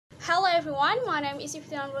everyone, my name is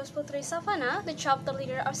Iftinan Savana, the chapter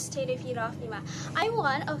leader of State of Lima. I'm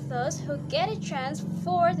one of those who get a chance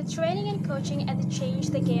for the training and coaching at the Change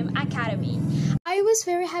the Game Academy. I was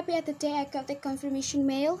very happy at the day I got the confirmation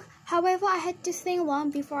mail. However, I had to think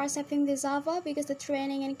long before accepting this offer because the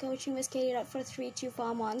training and coaching was carried out for 3 to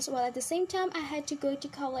 4 months, while at the same time I had to go to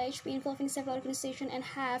college, be involved in several organizations, and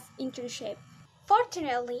have internship.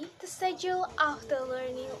 Fortunately, the schedule of the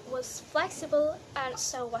learning was flexible and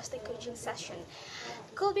so was the coaching session.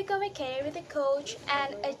 Could be communicated with the coach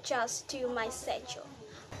and adjust to my schedule.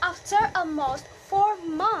 After almost 4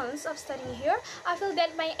 months of studying here, I feel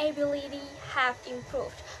that my ability have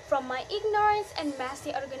improved from my ignorance and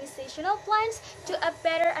messy organizational plans to a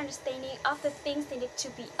better understanding of the things needed to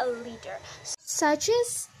be a leader, such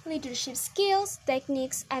as leadership skills,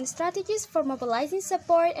 techniques, and strategies for mobilizing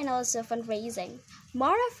support and also fundraising.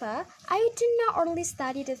 Moreover, I do not only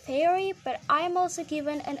study the theory, but I am also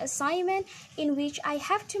given an assignment in which I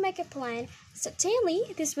have to make a plan.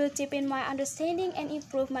 Certainly, this will deepen my understanding and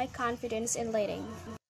improve my confidence in leading.